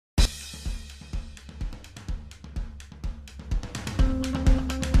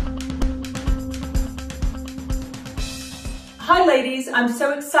Hi ladies, I'm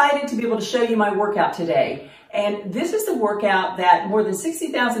so excited to be able to show you my workout today. And this is the workout that more than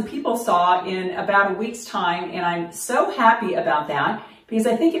 60,000 people saw in about a week's time, and I'm so happy about that because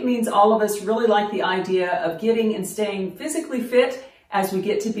I think it means all of us really like the idea of getting and staying physically fit as we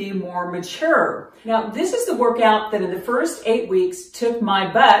get to be more mature. Now, this is the workout that in the first 8 weeks took my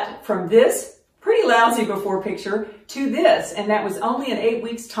butt from this pretty lousy before picture to this, and that was only in 8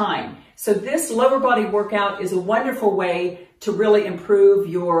 weeks' time. So this lower body workout is a wonderful way to really improve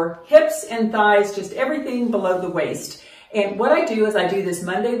your hips and thighs, just everything below the waist. And what I do is I do this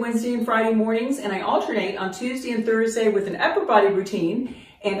Monday, Wednesday, and Friday mornings, and I alternate on Tuesday and Thursday with an upper body routine.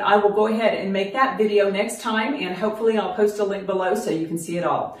 And I will go ahead and make that video next time, and hopefully I'll post a link below so you can see it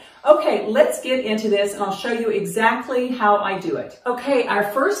all. Okay, let's get into this, and I'll show you exactly how I do it. Okay, our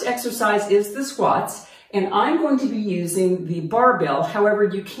first exercise is the squats, and I'm going to be using the barbell. However,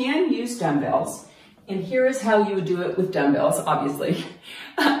 you can use dumbbells, and here is how you would do it with dumbbells, obviously.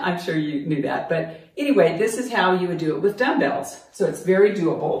 I'm sure you knew that, but anyway, this is how you would do it with dumbbells. So it's very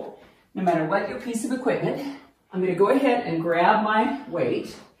doable, no matter what your piece of equipment. I'm going to go ahead and grab my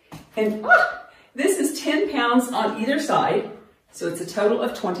weight, and this is 10 pounds on either side, so it's a total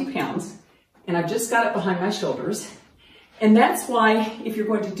of 20 pounds, and I've just got it behind my shoulders. And that's why if you're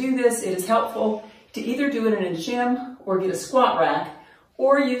going to do this, it is helpful to either do it in a gym or get a squat rack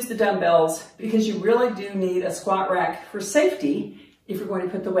or use the dumbbells, because you really do need a squat rack for safety if you're going to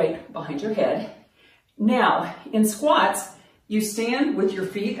put the weight behind your head. Now, in squats, you stand with your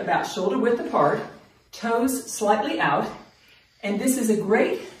feet about shoulder width apart, toes slightly out, and this is a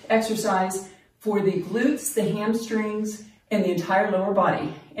great exercise for the glutes, the hamstrings, and the entire lower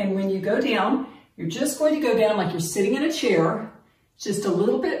body. And when you go down, you're just going to go down like you're sitting in a chair, just a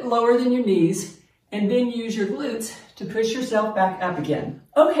little bit lower than your knees, and then use your glutes to push yourself back up again.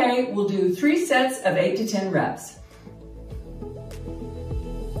 Okay, we'll do 3 sets of 8 to 10 reps.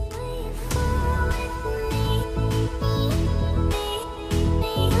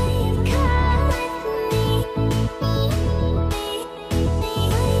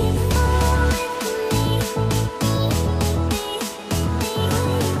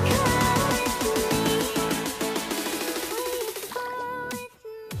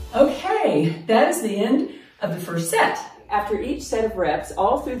 Okay, that is the end of the first set. After each set of reps,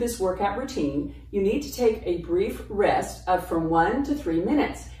 all through this workout routine, you need to take a brief rest of from 1 to 3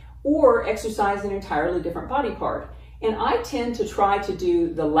 minutes or exercise an entirely different body part. And I tend to try to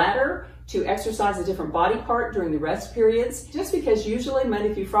do the latter, to exercise a different body part during the rest periods, just because usually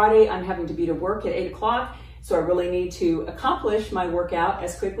Monday through Friday I'm having to be to work at 8 o'clock. So I really need to accomplish my workout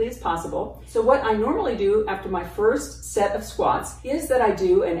as quickly as possible. So what I normally do after my first set of squats is that I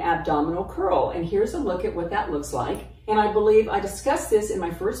do an abdominal curl. And here's a look at what that looks like. And I believe I discussed this in my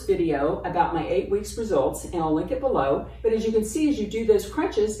first video about my 8 weeks results, and I'll link it below. But as you can see, as you do those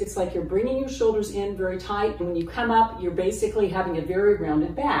crunches, it's like you're bringing your shoulders in very tight. And when you come up, you're basically having a very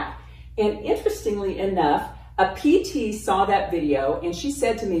rounded back. And interestingly enough, a PT saw that video and she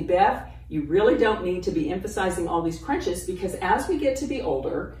said to me, Beth, you really don't need to be emphasizing all these crunches, because as we get to be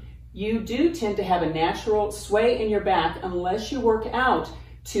older, you do tend to have a natural sway in your back unless you work out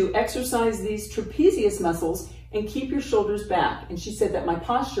to exercise these trapezius muscles and keep your shoulders back. And she said that my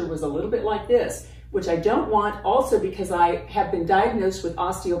posture was a little bit like this, which I don't want, also because I have been diagnosed with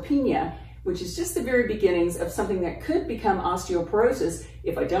osteopenia, which is just the very beginnings of something that could become osteoporosis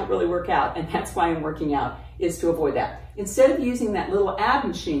if I don't really work out. And that's why I'm working out, is to avoid that. Instead of using that little ab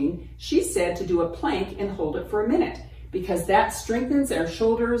machine, she said to do a plank and hold it for a minute, because that strengthens our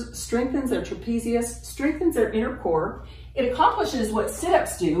shoulders, strengthens our trapezius, strengthens our inner core. It accomplishes what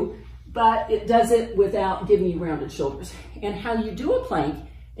sit-ups do, but it does it without giving you rounded shoulders. And how you do a plank,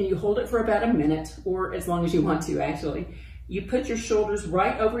 and you hold it for about a minute, or as long as you want to actually, you put your shoulders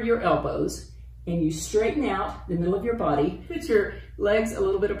right over your elbows, and you straighten out the middle of your body. Put your legs a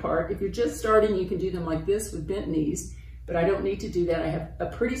little bit apart. If you're just starting, you can do them like this with bent knees, but I don't need to do that. I have a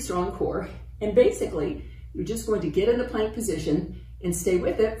pretty strong core. And basically, you're just going to get in the plank position and stay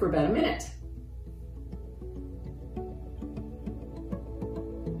with it for about a minute.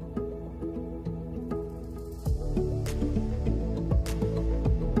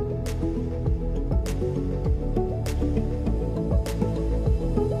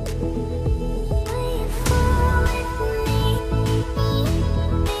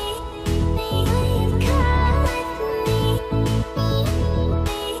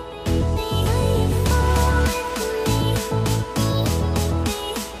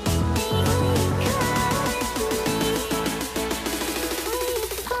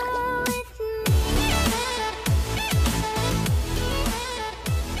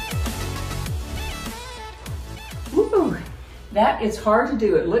 That is hard to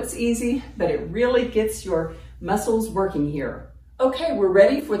do. It looks easy, but it really gets your muscles working here. Okay, we're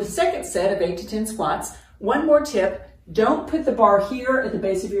ready for the second set of 8 to 10 squats. One more tip, don't put the bar here at the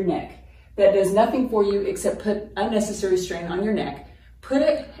base of your neck. That does nothing for you except put unnecessary strain on your neck. Put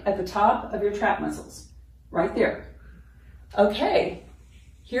it at the top of your trap muscles, right there. Okay,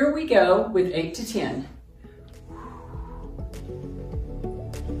 here we go with 8 to 10.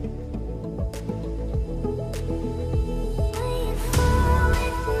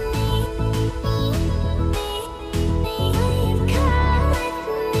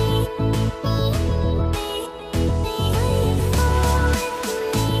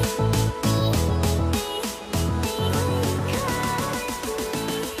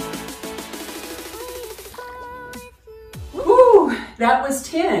 That was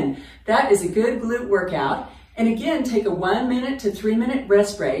 10. That is a good glute workout. And again, take a 1 minute to 3 minute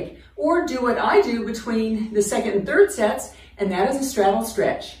rest break, or do what I do between the second and third sets, and that is a straddle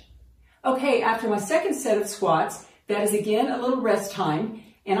stretch. Okay, after my second set of squats, that is again a little rest time,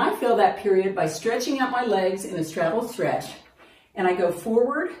 and I fill that period by stretching out my legs in a straddle stretch. And I go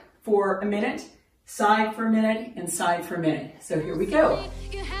forward for a minute, side for a minute, and side for a minute. So here we go.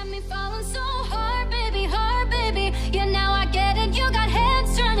 You have me falling so hard, baby, hard, baby. Yeah, now I get it. You got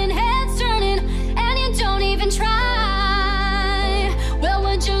heads turning, and you don't even try. Well,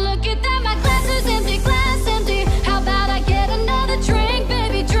 would you look at that? My glass is empty, glass empty. How about I get another drink,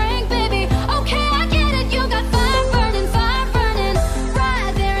 baby, Okay, I get it. You got fire burning,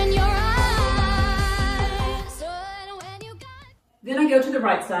 right there in your eyes. So when you got... Then I go to the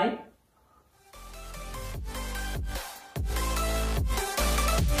right side.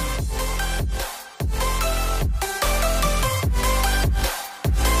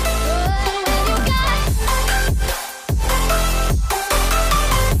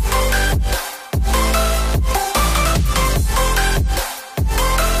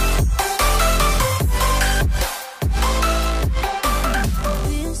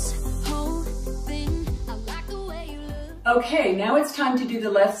 Okay, now it's time to do the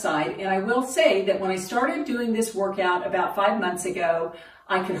left side, and I will say that when I started doing this workout about 5 months ago,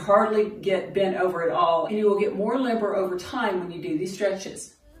 I could hardly get bent over at all, and you will get more limber over time when you do these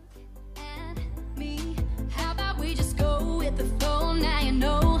stretches. And me, how about we just go with the flow? Now you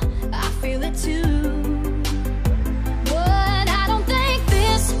know I feel it too. But I don't think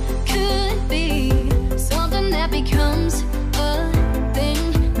this could be something that becomes a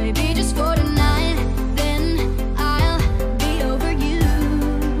thing. Maybe just for tonight.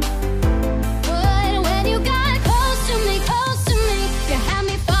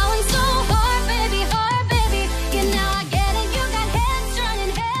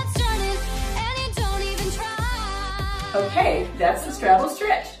 Okay, that's the straddle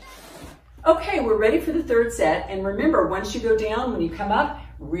stretch. Okay, we're ready for the third set. And remember, once you go down, when you come up,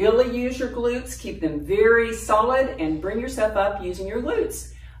 really use your glutes. Keep them very solid and bring yourself up using your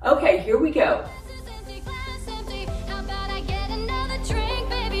glutes. Okay, here we go.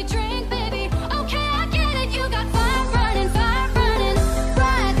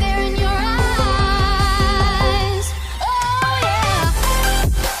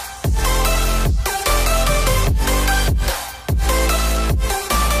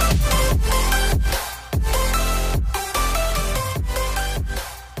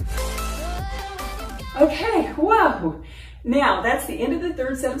 Okay, wow. Now that's the end of the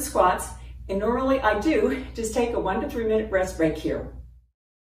third set of squats, and normally I do just take a 1 to 3 minute rest break here.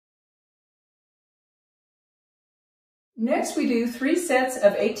 Next we do 3 sets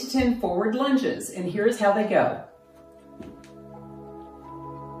of 8 to 10 forward lunges, and here's how they go.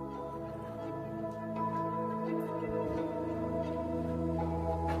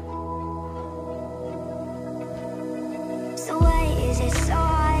 So why is it so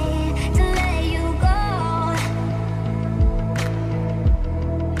hard to let you go?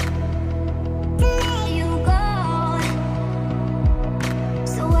 To let you go.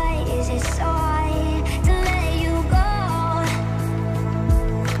 So why is it so hard to let you go?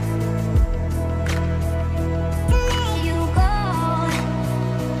 To let you go.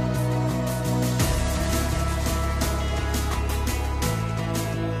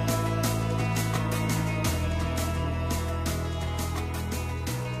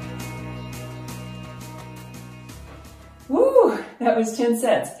 Woo, that was 10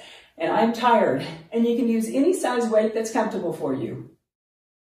 sets, and I'm tired, and you can use any size weight that's comfortable for you.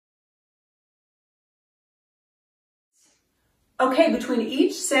 Okay, between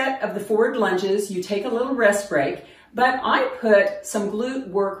each set of the forward lunges, you take a little rest break, but I put some glute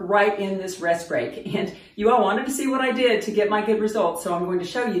work right in this rest break, and you all wanted to see what I did to get my good results, so I'm going to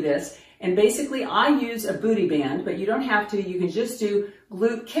show you this. And basically I use a booty band, but you don't have to. You can just do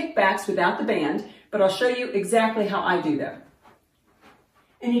glute kickbacks without the band, but I'll show you exactly how I do them.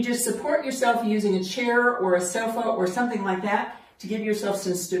 And you just support yourself using a chair or a sofa or something like that to give yourself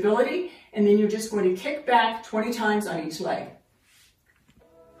some stability. And then you're just going to kick back 20 times on each leg.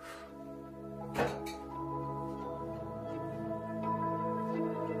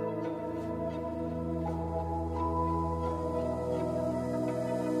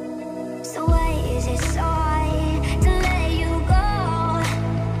 So why is it so hard to let you go?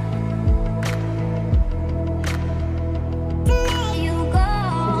 To let you go.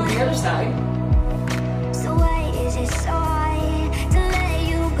 On the other side. So why is it so hard to let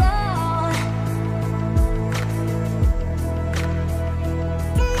you go?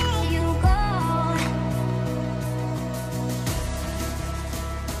 To let you go.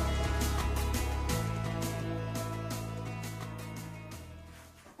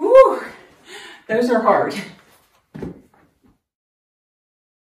 Woo! Those are hard.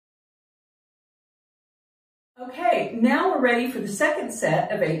 Okay, now we're ready for the second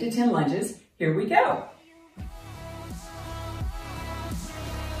set of 8 to 10 lunges. Here we go.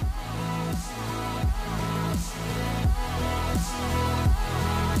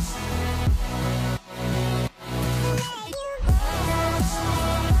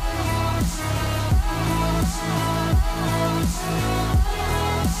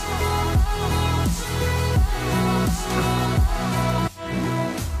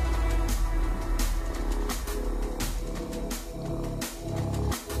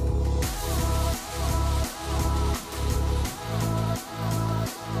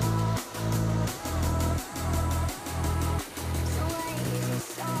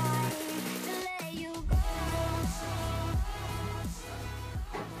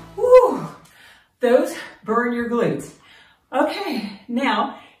 Woo! Those burn your glutes. Okay,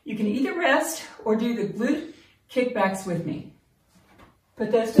 now you can either rest or do the glute kickbacks with me.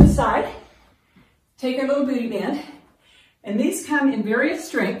 Put those to the side. Take a little booty band. And these come in various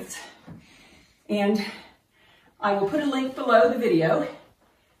strengths. And I will put a link below the video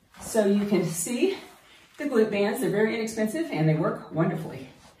so you can see the glute bands. They're very inexpensive and they work wonderfully.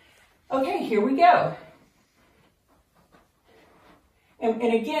 Okay, here we go.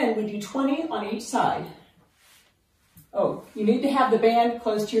 And again, we do 20 on each side. Oh, you need to have the band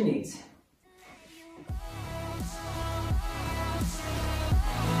close to your knees.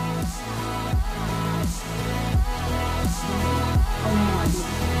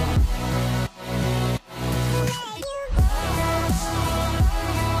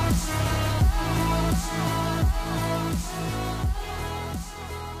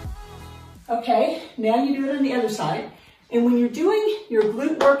 Okay, now you do it on the other side. And when you're doing your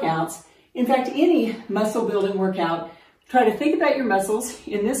glute workouts, in fact, any muscle building workout, try to think about your muscles,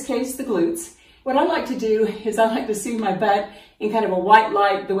 in this case, the glutes. What I like to do is I like to see my butt in kind of a white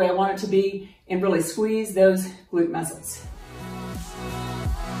light, the way I want it to be, and really squeeze those glute muscles.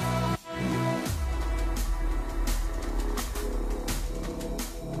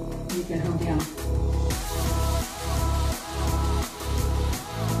 You can hold down.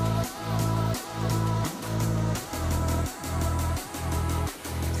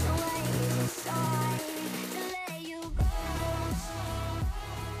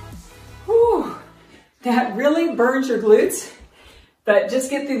 That really burns your glutes, but just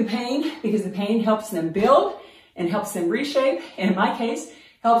get through the pain because the pain helps them build and helps them reshape, and in my case,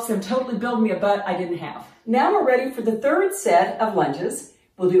 helps them totally build me a butt I didn't have. Now we're ready for the third set of lunges.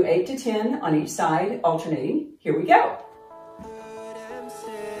 We'll do 8 to 10 on each side, alternating. Here we go.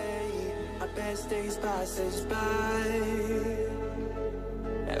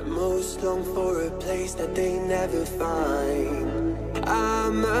 Most long for a place that they never find.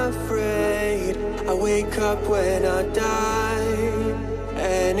 I'm afraid I wake up when I die,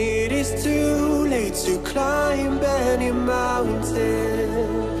 and it is too late to climb any mountain.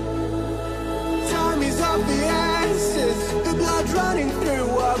 Time is of the essence, the blood running through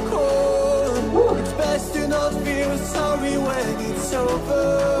our core. It's best to not feel sorry when it's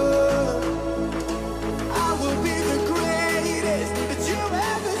over.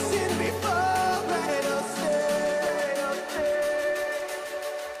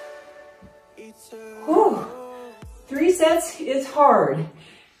 Whew. 3 sets is hard.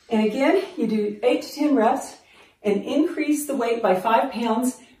 And again, you do 8 to 10 reps and increase the weight by 5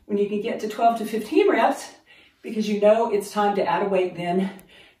 pounds when you can get to 12 to 15 reps, because you know it's time to add a weight then,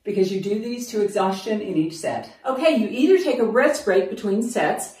 because you do these to exhaustion in each set. Okay, you either take a rest break between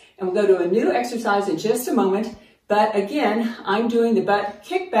sets, and we'll go to a new exercise in just a moment, but again, I'm doing the butt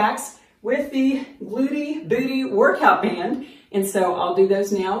kickbacks with the glutey booty workout band. And so I'll do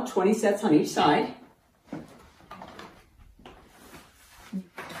those now, 20 sets on each side.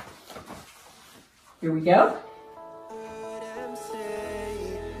 Here we go.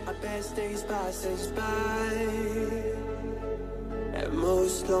 Our best days pass us by, and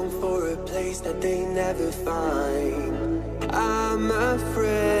most long for a place that they never find. I'm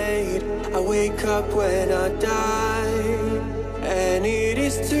afraid I wake up when I die, and it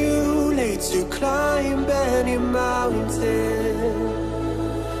is too late to climb any mountain.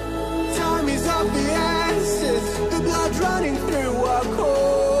 Time is of the essence, the blood running through our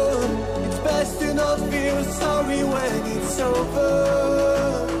core. It's best to not feel sorry when it's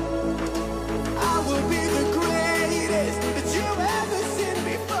over. I will be the greatest that you've ever seen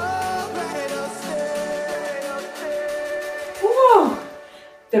before, and I'll stay. Whoa,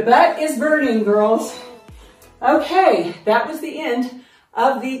 the butt is burning, girls. Okay, that was the end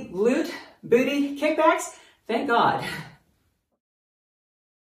of the glute booty kickbacks. Thank God.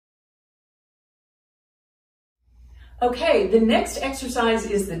 Okay, the next exercise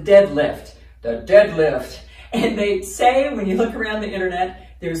is the deadlift. The deadlift. And they say when you look around the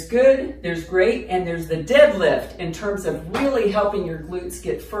internet, there's good, there's great, and there's the deadlift in terms of really helping your glutes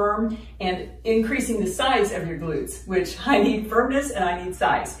get firm and increasing the size of your glutes, which I need firmness and I need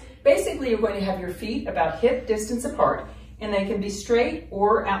size. Basically, you're going to have your feet about hip distance apart, and they can be straight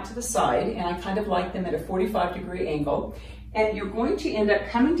or out to the side, and I kind of like them at a 45-degree angle. And you're going to end up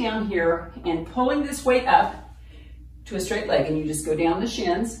coming down here and pulling this weight up to a straight leg, and you just go down the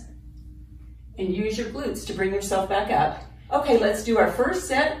shins and use your glutes to bring yourself back up. Okay, let's do our first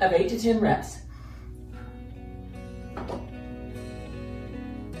set of 8 to 10 reps.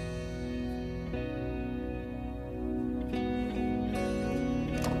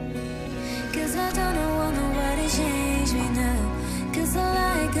 Cause I don't want nobody to change me now. Cause I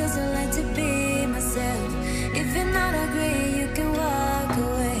like to be myself. If you're not agree, you can walk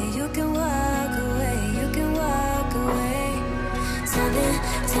away. You can walk away. You can walk away. Something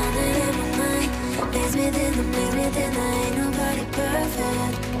in my mind makes me think I ain't nobody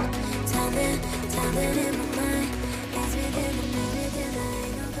perfect. Something in my mind makes me think I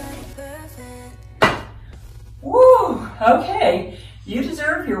ain't nobody perfect. Woo! Okay, you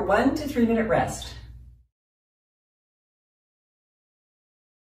deserve your 1 to 3 minute rest.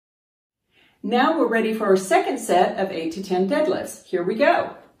 Now we're ready for our second set of 8 to 10 deadlifts. Here we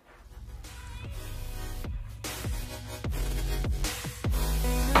go.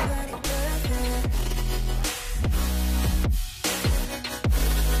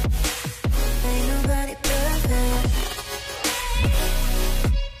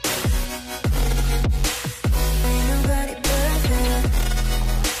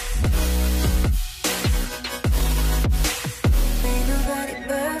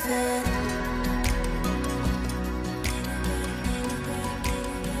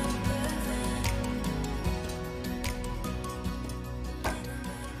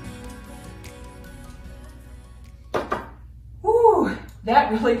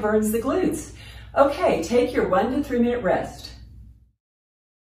 That really burns the glutes. Okay, take your 1 to 3 minute rest.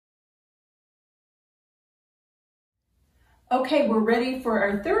 Okay, we're ready for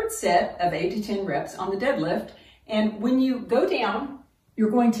our third set of 8 to 10 reps on the deadlift. And when you go down, you're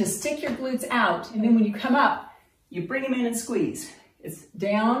going to stick your glutes out. And then when you come up, you bring them in and squeeze. It's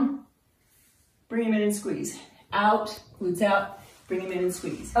down, bring them in and squeeze. Out, glutes out, bring them in and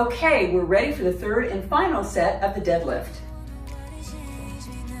squeeze. Okay, we're ready for the third and final set of the deadlift.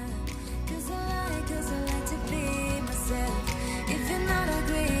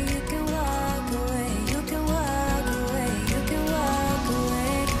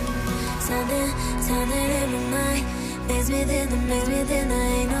 Something in my mind makes me think I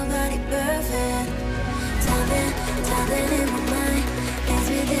ain't nobody perfect. Something in my mind makes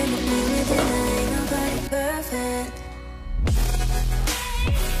me think I ain't nobody perfect.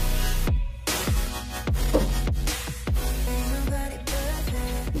 Ain't nobody perfect.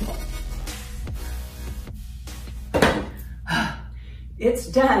 It's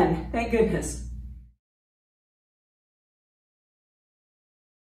done, thank goodness.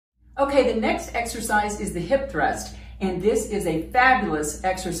 Okay, the next exercise is the hip thrust, and this is a fabulous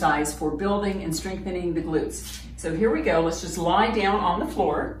exercise for building and strengthening the glutes. So here we go, let's just lie down on the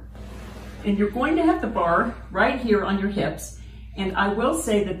floor, and you're going to have the bar right here on your hips, and I will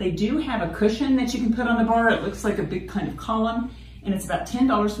say that they do have a cushion that you can put on the bar. It looks like a big kind of column, and it's about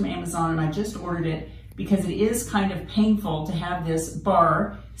 $10 from Amazon, and I just ordered it because it is kind of painful to have this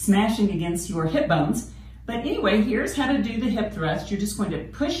bar smashing against your hip bones. But anyway, here's how to do the hip thrust. You're just going to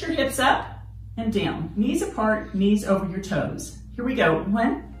push your hips up and down. Knees apart, knees over your toes. Here we go.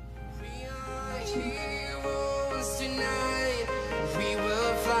 1,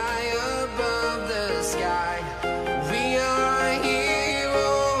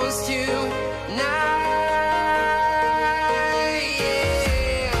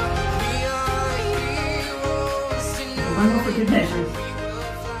 one more for good measure.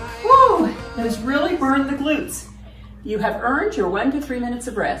 Woo! Those really burn the glutes. You have earned your 1 to 3 minutes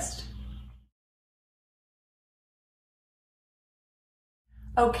of rest.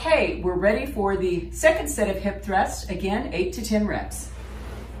 Okay, we're ready for the second set of hip thrusts. Again, 8 to 10 reps.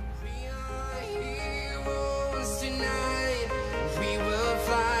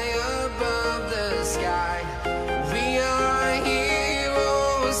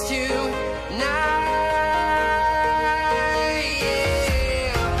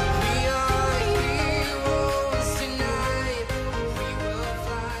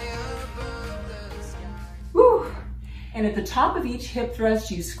 And at the top of each hip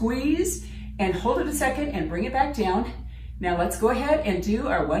thrust, you squeeze and hold it a second and bring it back down. Now let's go ahead and do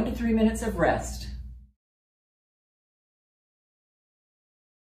our 1 to 3 minutes of rest.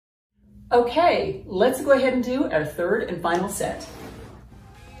 Okay, let's go ahead and do our third and final set.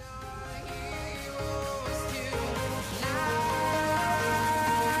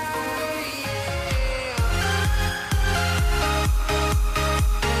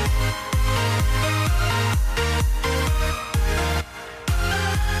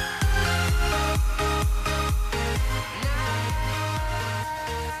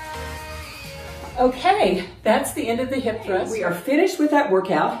 Okay, that's the end of the hip thrust. We are finished with that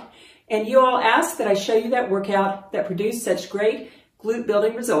workout, and you all asked that I show you that workout that produced such great glute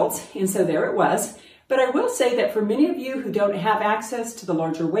building results, and so there it was. But I will say that for many of you who don't have access to the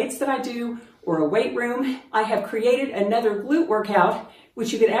larger weights that I do or a weight room, I have created another glute workout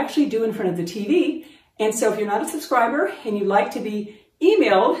which you can actually do in front of the TV. And so if you're not a subscriber and you'd like to be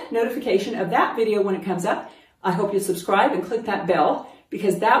emailed notification of that video when it comes up, I hope you'll subscribe and click that bell,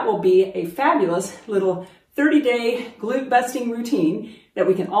 because that will be a fabulous little 30-day glute busting routine that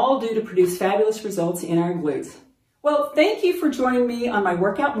we can all do to produce fabulous results in our glutes. Well, thank you for joining me on my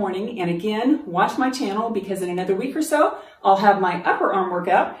workout morning. And again, watch my channel, because in another week or so, I'll have my upper arm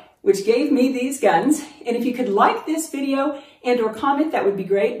workout, which gave me these guns. And if you could like this video and or comment, that would be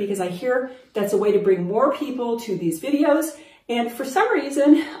great, because I hear that's a way to bring more people to these videos. And for some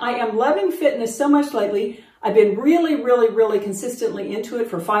reason, I am loving fitness so much lately. I've been really consistently into it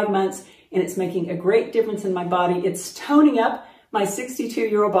for 5 months, and it's making a great difference in my body. It's toning up my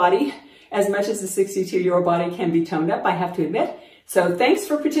 62-year-old body as much as the 62-year-old body can be toned up, I have to admit. So thanks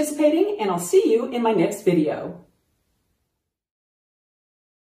for participating, and I'll see you in my next video.